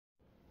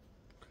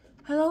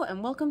Hello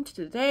and welcome to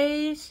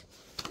today's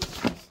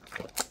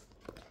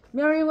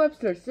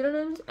Merriam-Webster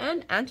synonyms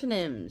and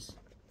antonyms.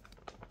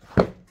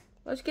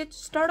 Let's get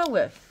started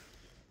with.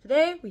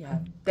 Today we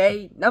have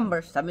day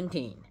number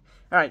 17.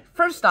 Alright,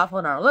 first off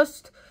on our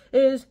list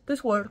is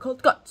this word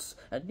called guts.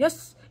 And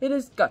yes, it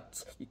is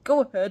guts. You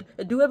go ahead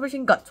and do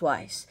everything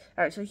guts-wise.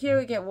 Alright, so here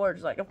we get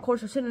words like, of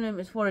course, a synonym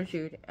is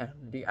fortitude, and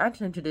the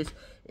antonym to this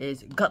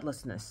is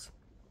gutlessness.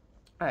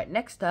 Alright,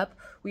 next up,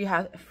 we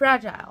have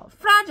fragile.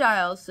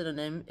 Fragile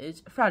synonym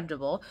is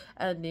frangible,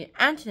 and the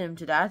antonym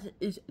to that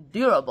is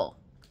durable.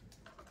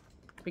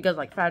 Because,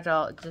 like,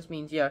 fragile, it just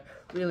means you're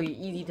really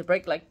easy to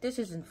break. Like, this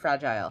isn't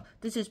fragile.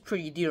 This is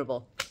pretty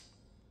durable.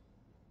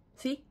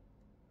 See?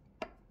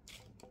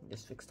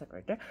 Just fix that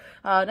right there.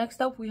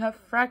 Next up, we have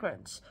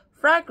fragrance.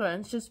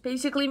 Fragrance just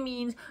basically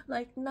means,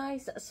 like,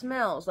 nice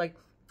smells. Like,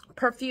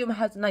 perfume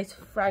has nice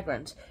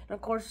fragrance. And,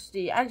 of course,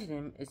 the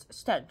antonym is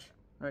stench.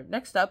 Alright,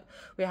 next up,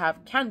 we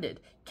have candid.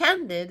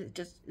 Candid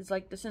just is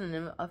like the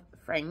synonym of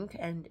frank,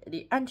 and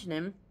the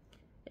antonym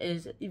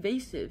is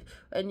evasive.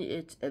 When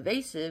it's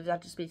evasive,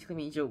 that just basically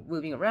means you're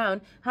moving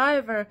around.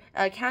 However,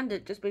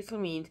 candid just basically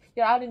means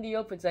you're out in the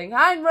open saying,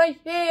 I'm right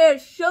here,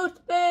 shoot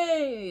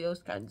me!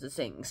 Those kinds of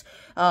things.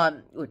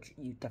 Which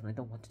you definitely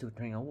don't want to do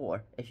during a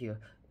war. If you're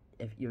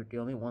the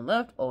only one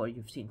left, or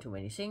you've seen too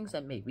many things,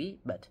 then maybe,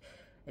 but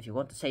if you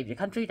want to save your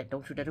country, then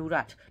don't you dare do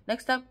that.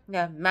 Next up, we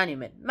have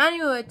manumit.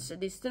 Manumit,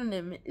 the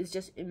synonym is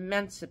just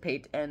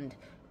emancipate, and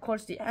of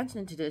course the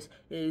antonym to this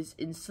is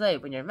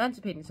enslave. When you're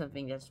emancipating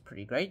something, that's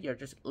pretty great. You're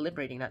just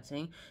liberating that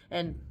thing.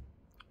 And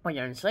when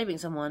you're enslaving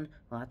someone,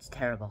 well, that's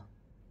terrible.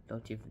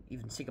 Don't you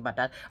even think about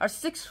that. Our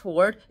sixth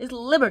word is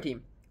liberty.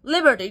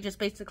 Liberty just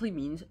basically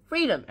means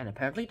freedom, and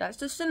apparently that's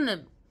the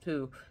synonym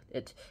to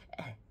it.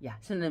 Yeah,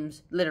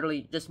 synonyms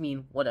literally just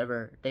mean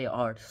whatever they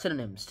are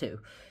synonyms to.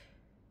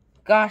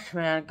 Gosh,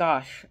 man,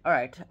 gosh.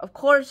 Alright, of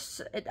course,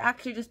 it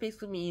actually just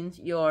basically means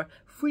you're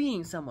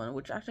freeing someone,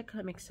 which actually kind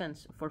of makes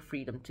sense for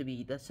freedom to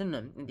be the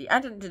synonym. And the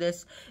antonym to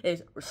this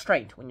is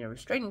restraint. When you're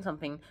restraining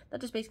something,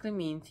 that just basically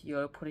means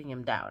you're putting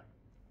him down.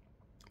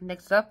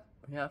 Next up,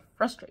 we have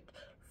frustrate.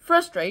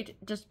 Frustrate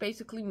just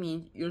basically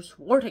means you're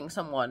thwarting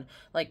someone,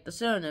 like the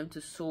synonym to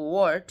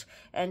thwart,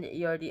 and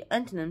you're the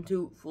antonym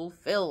to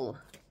fulfill.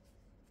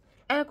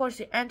 And of course,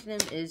 the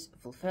antonym is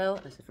fulfill,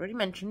 as I've already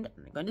mentioned,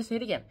 and I'm going to say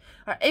it again.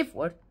 Our eighth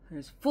word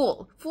is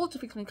full. Full to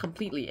fix me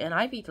completely, and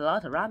I've eaten a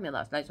lot of ramen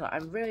last night, so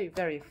I'm very,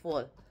 very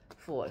full.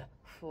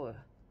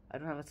 I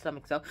don't have a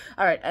stomach, so.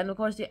 Alright, and of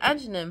course, the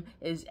antonym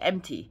is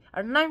empty.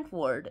 Our ninth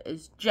word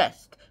is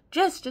jest.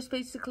 Jest just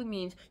basically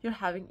means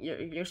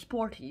you're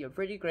sporty, you're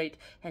pretty great,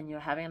 and you're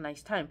having a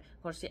nice time.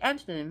 Of course, the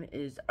antonym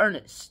is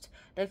earnest.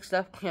 Next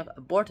up, we have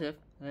abortive,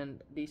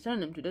 and the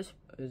synonym to this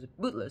is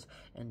bootless,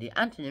 and the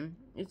antonym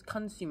is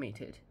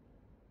consummated.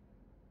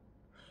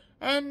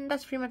 And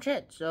that's pretty much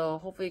it. So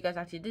hopefully you guys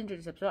actually did enjoy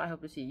this episode. I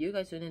hope to see you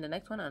guys soon in the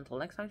next one. Until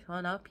next time,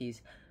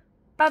 peace.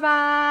 Bye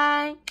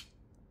bye.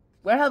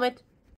 Wear a helmet.